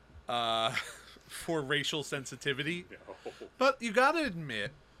racial sensitivity. No. But you gotta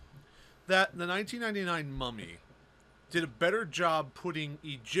admit that the 1999 Mummy did a better job putting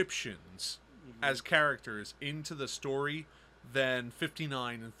Egyptians as characters into the story than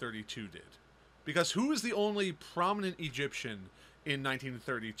 59 and 32 did. Because who is the only prominent Egyptian in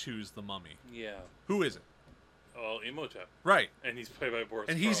 1932's The Mummy? Yeah. Who is it? Well, Imhotep. Right. And he's played by Boris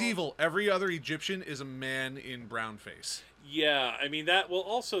And he's Karloff. evil. Every other Egyptian is a man in brown face. Yeah, I mean that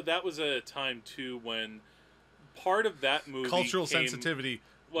was a time too when part of that movie Cultural sensitivity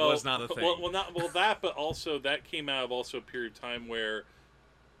was not a thing. But also that came out of also a period of time where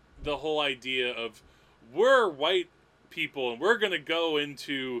the whole idea of we're white people and we're going to go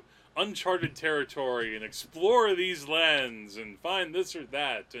into uncharted territory and explore these lands and find this or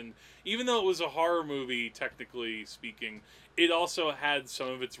that. And even though it was a horror movie, technically speaking, it also had some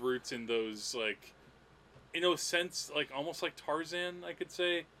of its roots in those, in a sense, almost like Tarzan, I could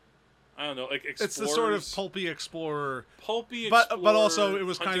say. I don't know, explorers. It's the sort of pulpy explorer. But also it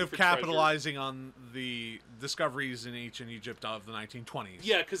was kind of treasure. capitalizing on the discoveries in ancient Egypt of the 1920s.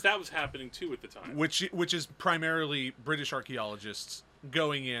 Yeah, because that was happening too at the time. Which is primarily British archaeologists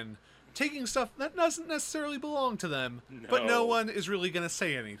going in, taking stuff that doesn't necessarily belong to them, but no one is really going to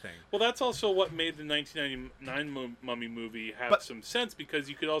say anything. Well, that's also what made the 1999 Mummy movie have some sense, because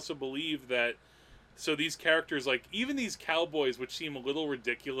you could also believe that. So these characters, even these cowboys, which seem a little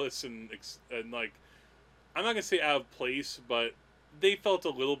ridiculous and I'm not gonna say out of place, but they felt a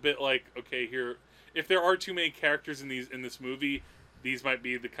little bit okay, here, if there are too many characters in this movie, these might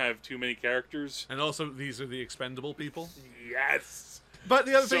be the kind of too many characters. And also, these are the expendable people. Yes. But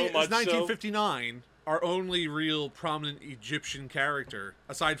the other So thing is, much so. 1959, our only real prominent Egyptian character,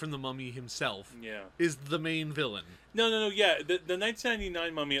 aside from the Mummy himself, is the main villain. No. Yeah, the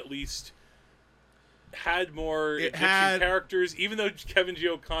 1999 Mummy at least had more Egyptian characters. Even though Kevin G.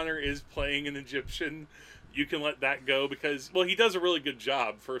 O'Connor is playing an Egyptian, you can let that go because, he does a really good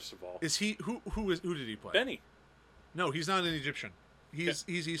job. First of all, is he who did he play? Benny? No, he's not an Egyptian. He's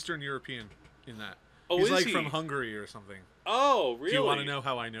Eastern European in that. Oh, he's is he? from Hungary or something. Oh, really? Do you want to know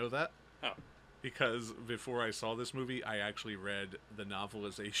how I know that? How? Because before I saw this movie, I actually read the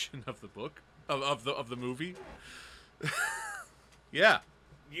novelization of the book of the movie. Yeah.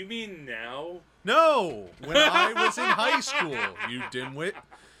 You mean now? No, when I was in high school, you dimwit.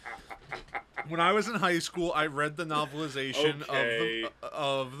 When I was in high school, I read the novelization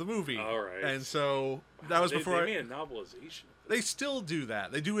of the movie. All right. And so that was before they made a novelization. They still do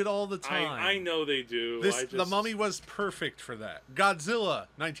that. They do it all the time. I know they do. The Mummy was perfect for that. Godzilla,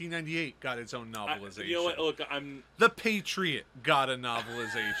 1998, got its own novelization. You know what? Look, The Patriot got a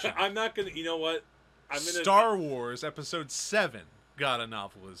novelization. I'm not gonna. You know what? Star Wars Episode 7 got a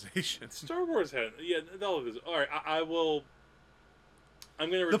novelization. Star Wars had all of this. All right, I will. I'm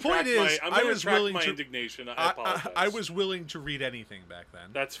going to retract the point is, I'm going to retract my indignation. I apologize. I was willing to read anything back then.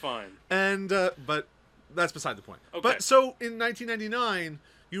 That's fine. And but that's beside the point. Okay. But so in 1999,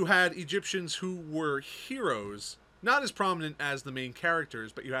 you had Egyptians who were heroes, not as prominent as the main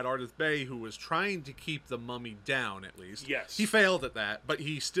characters, but you had Ardith Bay, who was trying to keep the Mummy down, at least. Yes. He failed at that, but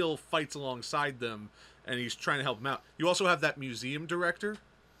he still fights alongside them, and he's trying to help them out. You also have that museum director.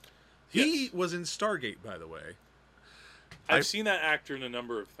 He was in Stargate, by the way. I've seen that actor in a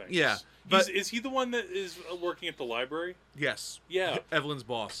number of things. Yeah. But is he the one that is working at the library? Yes. Yeah. Evelyn's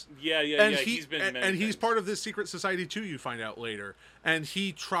boss. Yeah. He's been in many and he's things. part of this secret society too, you find out later. And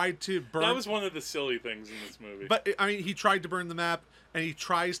he tried to burn... That was one of the silly things in this movie. But, I mean, he tried to burn the map, and he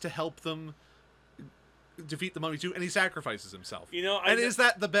tries to help them defeat the Mummy too, and he sacrifices himself. Is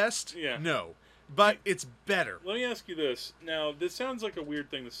that the best? Yeah. No. But it's better. Let me ask you this. Now, this sounds like a weird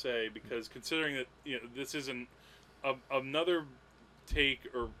thing to say, because considering that this isn't another take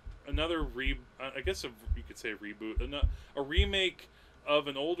or another I guess you could say reboot, a remake of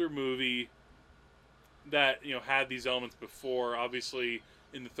an older movie that had these elements before. Obviously,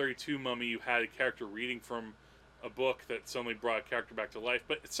 in the 32 Mummy, you had a character reading from a book that suddenly brought a character back to life.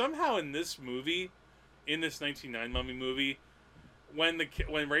 But somehow in this movie, in this 1999 Mummy movie,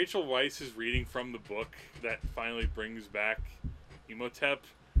 when Rachel Weisz is reading from the book that finally brings back Imhotep,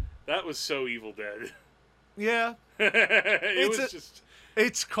 that was so Evil Dead. Yeah. It was just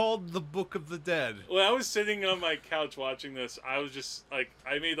It's called The Book of the Dead. When I was sitting on my couch watching this, I was just like,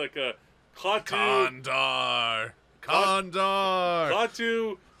 I made like a Condor.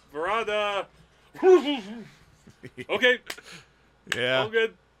 Klaatu, Verada. Okay. Yeah. All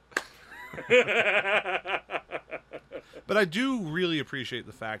good. But I do really appreciate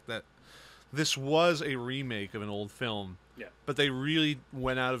the fact that this was a remake of an old film. Yeah. But they really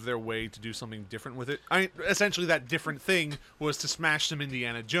went out of their way to do something different with it. Essentially, that different thing was to smash some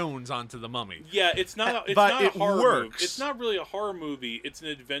Indiana Jones onto the Mummy. Yeah, it's not. It's but not it a horror works. movie. It's not really a horror movie. It's an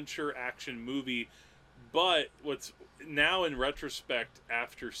adventure action movie. But what's now in retrospect,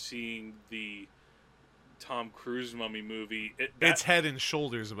 after seeing the Tom Cruise Mummy movie, it's head and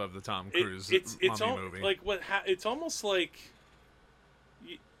shoulders above the Tom Cruise Mummy movie. Like it's almost like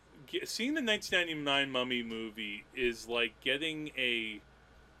seeing the 1999 Mummy movie is like getting a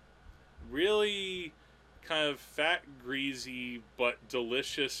really kind of fat, greasy, but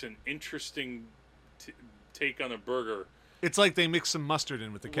delicious and interesting take on a burger. It's like they mix some mustard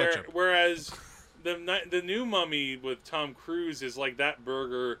in with the ketchup. Whereas the new Mummy with Tom Cruise is like that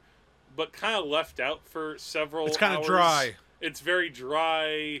burger, but kind of left out for several hours. It's kind of dry. It's very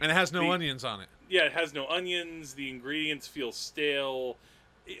dry. And it has no onions on it. Yeah, it has no onions. The ingredients feel stale.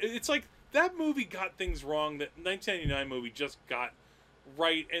 It's like that movie got things wrong that 1999 movie just got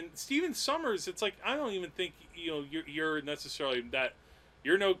right. And Stephen Sommers, it's like, I don't even think, you're necessarily that,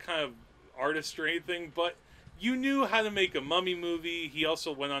 you're no kind of artist or anything, but you knew how to make a Mummy movie. He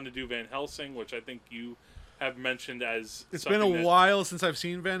also went on to do Van Helsing, which I think you have mentioned as It's been a while since I've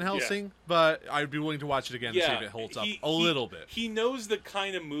seen Van Helsing, but I'd be willing to watch it again to see if it holds up a little bit. He knows the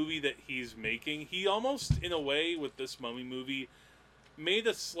kind of movie that he's making. He almost, in a way, with this Mummy movie, made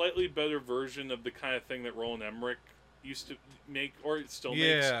a slightly better version of the kind of thing that Roland Emmerich used to make, or still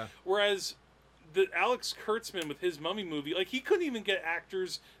makes. Whereas the Alex Kurtzman with his Mummy movie, like, he couldn't even get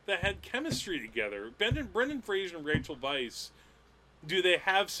actors that had chemistry together. Brendan Fraser and Rachel Weisz, do they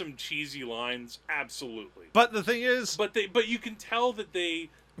have some cheesy lines? Absolutely. But the thing is, but you can tell that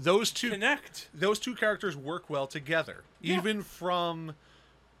those two connect. Those two characters work well together, even from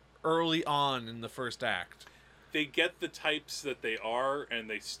early on in the first act. They get the types that they are, and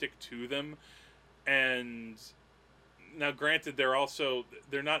they stick to them. And now, granted,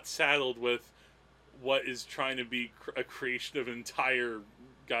 they're not saddled with what is trying to be a creation of an entire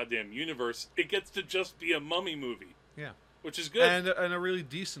goddamn universe. It gets to just be a Mummy movie. Yeah. Which is good. And a really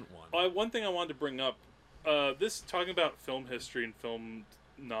decent one. One thing I wanted to bring up, this talking about film history and film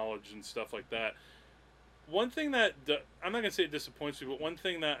knowledge and stuff like that. One thing that, I'm not going to say it disappoints me, but one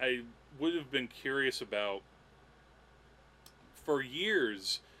thing that I would have been curious about for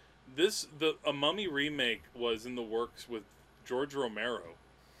years, a Mummy remake was in the works with George Romero.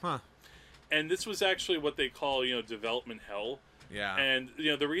 Huh. And this was actually what they call, development hell. Yeah. And,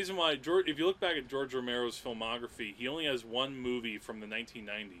 the reason why, if you look back at George Romero's filmography, he only has one movie from the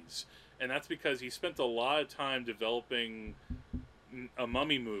 1990s. And that's because he spent a lot of time developing a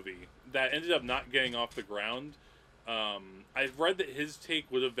Mummy movie that ended up not getting off the ground. I've read that his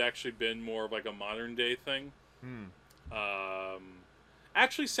take would have actually been more of like a modern day thing.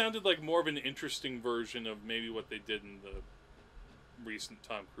 Actually sounded like more of an interesting version of maybe what they did in the recent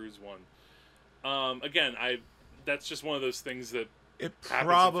Tom Cruise one. Again, that's just one of those things that it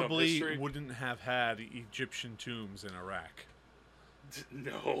probably wouldn't have had Egyptian tombs in Iraq.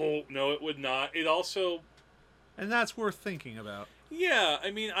 No, it would not. It also, and that's worth thinking about. Yeah,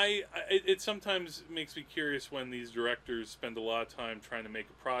 I mean, it sometimes makes me curious when these directors spend a lot of time trying to make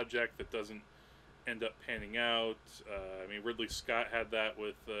a project that doesn't end up panning out. I mean, Ridley Scott had that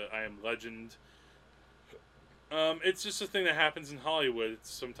with I Am Legend. It's just a thing that happens in Hollywood.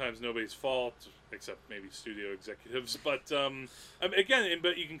 It's sometimes nobody's fault, except maybe studio executives. But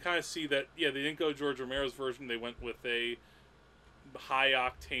but you can kind of see that, they didn't go George Romero's version. They went with a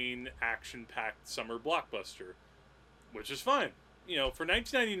high-octane, action-packed summer blockbuster, which is fine. For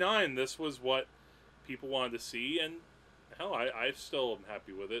 1999, this was what people wanted to see, and hell, I still am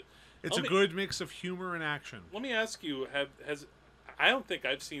happy with it. It's a good mix of humor and action. Let me ask you, I don't think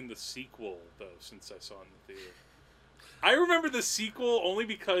I've seen the sequel, though, since I saw it in the theater. I remember the sequel only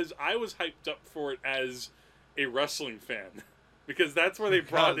because I was hyped up for it as a wrestling fan. Because that's where they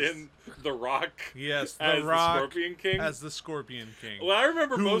brought in The Rock as the Scorpion King. As the Scorpion King. Well, I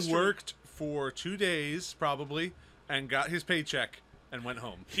remember who worked for 2 days, probably, and got his paycheck and went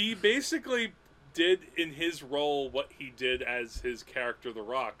home. He basically did in his role what he did as his character, The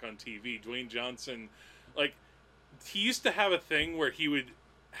Rock, on TV. Dwayne Johnson, he used to have a thing where he would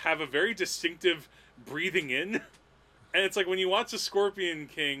have a very distinctive breathing in. And it's like when you watch The Scorpion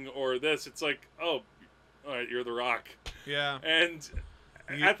King or this, it's like, oh, all right, you're The Rock. Yeah. And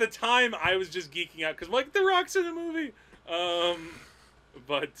At the time, I was just geeking out because I'm like, The Rock's in the movie.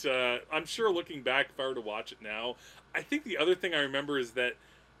 But I'm sure looking back, if I were to watch it now, I think the other thing I remember is that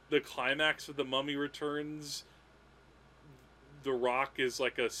the climax of The Mummy Returns, The Rock is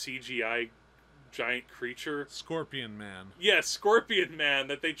like a CGI giant creature. Scorpion Man. Yes, Scorpion Man,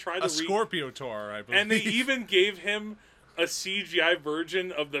 that they tried to... Scorpiotor, I believe. And they even gave him a CGI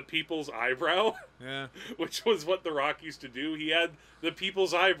version of the people's eyebrow. Yeah. Which was what The Rock used to do. He had the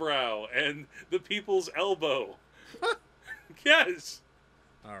people's eyebrow and the people's elbow. Yes.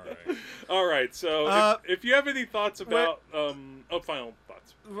 All right. All right. So, if you have any thoughts about, final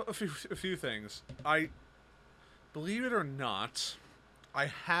thoughts. A few things. Believe it or not, I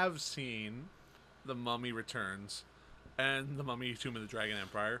have seen The Mummy Returns and The Mummy: Tomb of the Dragon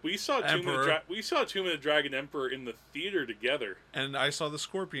Empire. We saw Tomb of the Dragon Emperor in the theater together. And I saw The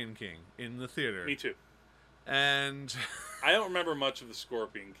Scorpion King in the theater. Me too. And I don't remember much of The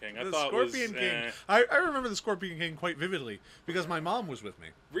Scorpion King. I remember The Scorpion King quite vividly because my mom was with me.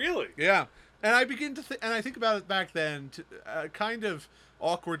 Really? Yeah. And I begin to and I think about it back then kind of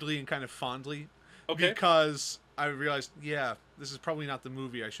awkwardly and kind of fondly. Okay. Because I realized, yeah, this is probably not the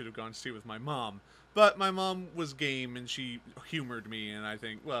movie I should have gone to see with my mom. But my mom was game and she humored me, and I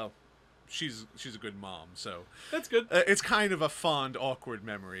think, well, she's a good mom, so that's good. It's kind of a fond, awkward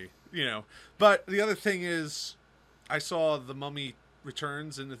memory, you know. But the other thing is, I saw The Mummy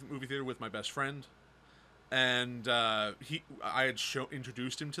Returns in the movie theater with my best friend, and I had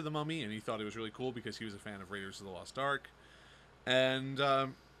introduced him to The Mummy, and he thought it was really cool because he was a fan of Raiders of the Lost Ark, and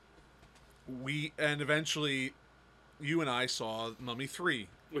eventually, you and I saw Mummy 3.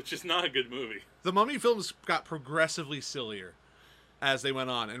 Which is not a good movie. The Mummy films got progressively sillier as they went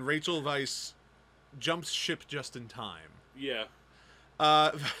on, and Rachel Weisz jumped ship just in time. Yeah.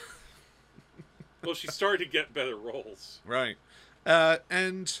 Well, she started to get better roles. Right.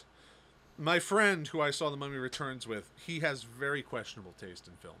 And my friend, who I saw The Mummy Returns with, he has very questionable taste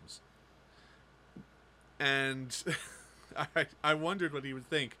in films. And I wondered what he would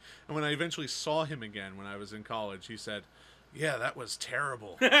think. And when I eventually saw him again when I was in college, he said, "Yeah, that was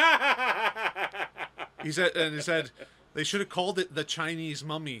terrible." He said, "They should have called it The Chinese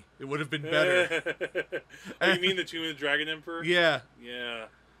Mummy. It would have been better." Oh, you mean The Tomb of the Dragon Emperor? Yeah. Yeah.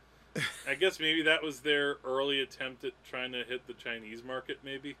 I guess maybe that was their early attempt at trying to hit the Chinese market,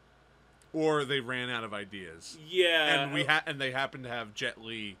 maybe. Or they ran out of ideas. Yeah. And they happened to have Jet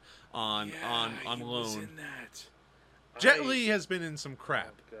Li on loan. Was in that. Jet Li has been in some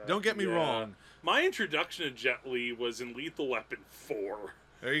crap. Oh, don't get me wrong. My introduction to Jet Li was in Lethal Weapon 4.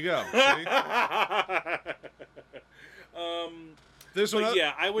 There you go. See? There's but one.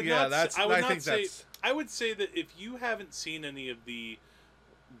 Yeah, I would not. I would say that if you haven't seen any of the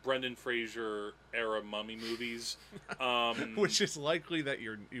Brendan Fraser era mummy movies, which is likely that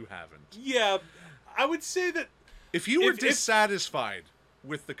you haven't. Yeah, I would say that if you were dissatisfied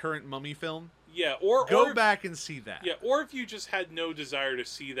with the current Mummy film, yeah, go back and see that. Yeah, or if you just had no desire to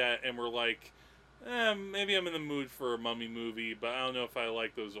see that and were like, maybe I'm in the mood for a mummy movie, but I don't know if I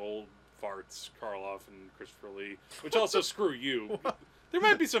like those old farts, Karloff and Christopher Lee, which also screw you. There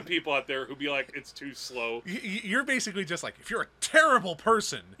might be some people out there who'd be like, it's too slow. You're basically just like, if you're a terrible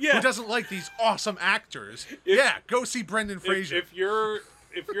person who doesn't like these awesome actors, go see Brendan Fraser. If you're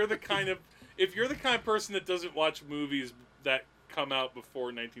the kind of person that doesn't watch movies that come out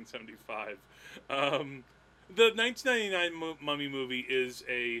before 1975, the 1999 Mummy movie is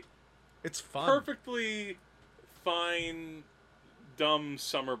it's fun, perfectly fine, dumb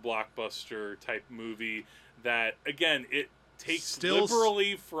summer blockbuster type movie that, again, it takes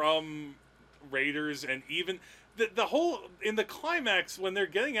liberally from Raiders, and even the whole in the climax when they're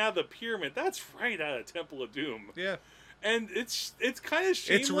getting out of the pyramid, that's right out of Temple of Doom. Yeah, and it's kind of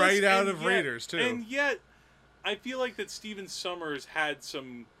shameless. It's right out of Raiders too. And yet, I feel like that Stephen Sommers had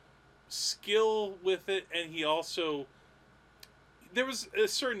some skill with it, and he also there was a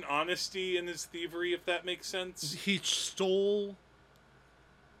certain honesty in his thievery, if that makes sense. He stole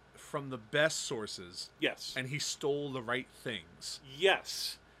from the best sources. Yes. And he stole the right things.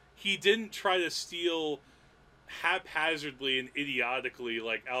 Yes. He didn't try to steal haphazardly and idiotically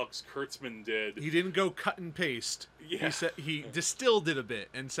like Alex Kurtzman did. He didn't go cut and paste. Yeah. He distilled it a bit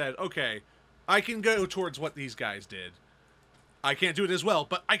and said, okay, I can go towards what these guys did. I can't do it as well,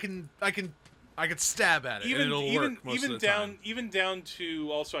 but I can stab at it, and it'll work most of the time. Even down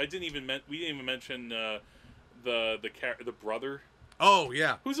to, also, we didn't even mention the brother. Oh,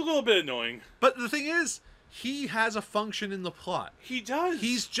 yeah. Who's a little bit annoying. But the thing is, he has a function in the plot. He does.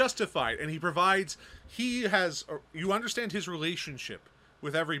 He's justified, and he provides... you understand his relationship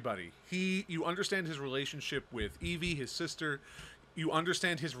with everybody. You understand his relationship with Evie, his sister. you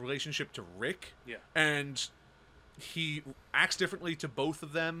understand his relationship to Rick. Yeah. And he acts differently to both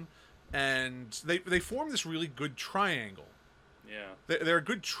of them, and they form this really good triangle. Yeah. They're a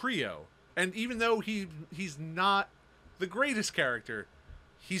good trio, and even though he's not the greatest character,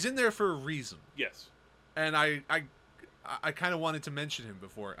 he's in there for a reason. Yes. And I kind of wanted to mention him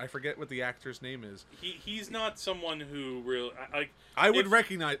before. I forget what the actor's name is. He's not someone who really... I would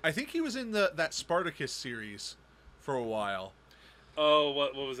recognize... I think he was in that Spartacus series for a while. Oh,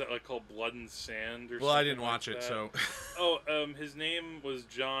 what was that, like, called Blood and Sand or something? Well, I didn't like watch it, that? so... His name was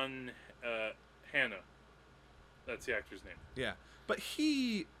John Hannah. That's the actor's name. Yeah. But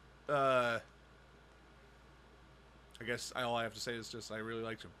he... I guess all I have to say is just I really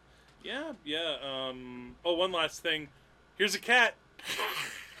liked him. Yeah. One last thing. Here's a cat.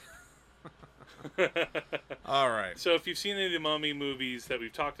 All right. So if you've seen any of the Mummy movies that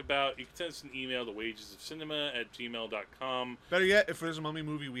we've talked about, you can send us an email to wagesofcinema@gmail.com. Better yet, if there's a Mummy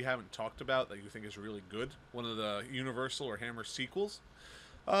movie we haven't talked about that you think is really good, one of the Universal or Hammer sequels,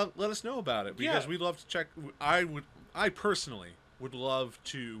 let us know about it, because we'd love to check. I personally would love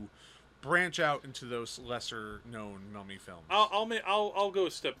to branch out into those lesser known Mummy films. I'll go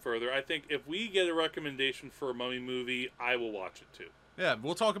a step further. I think if we get a recommendation for a Mummy movie, I will watch it too. Yeah,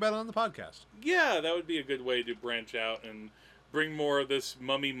 we'll talk about it on the podcast. Yeah, that would be a good way to branch out and bring more of this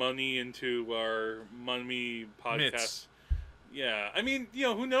mummy money into our Mummy podcast. Myths. Yeah, I mean,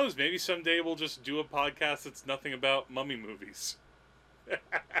 who knows? Maybe someday we'll just do a podcast that's nothing about Mummy movies.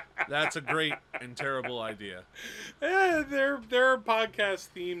 That's a great and terrible idea. Yeah, there are podcasts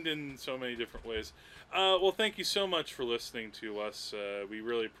themed in so many different ways. Well, thank you so much for listening to us. We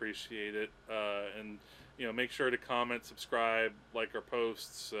really appreciate it. And make sure to comment, subscribe, like our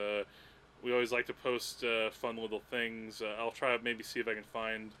posts. We always like to post fun little things. I'll try to maybe see if I can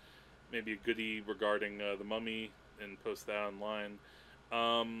find maybe a goodie regarding the Mummy and post that online.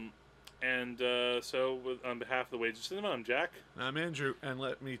 So on behalf of the Wages of Cinema, I'm Jack. I'm Andrew, and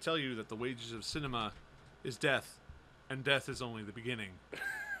let me tell you that the wages of cinema is death, and death is only the beginning.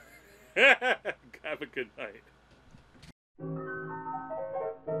 Have a good night.